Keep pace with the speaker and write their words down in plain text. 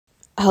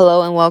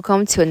Hello and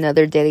welcome to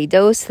another Daily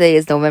Dose. Today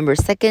is November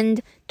 2nd,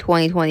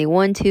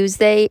 2021,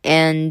 Tuesday,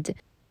 and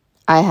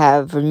I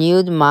have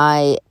renewed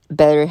my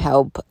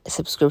BetterHelp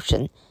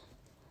subscription.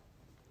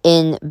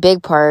 In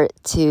big part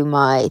to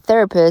my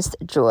therapist,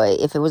 Joy.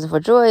 If it wasn't for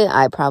Joy,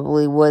 I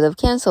probably would have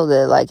canceled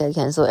it like I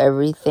cancel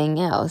everything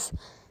else.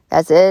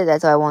 That's it.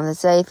 That's all I wanted to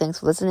say. Thanks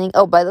for listening.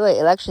 Oh, by the way,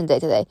 election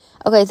day today.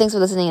 Okay, thanks for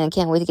listening, and I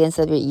can't wait to get and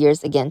celebrate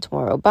years again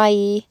tomorrow.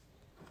 Bye.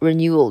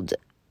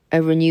 I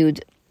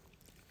renewed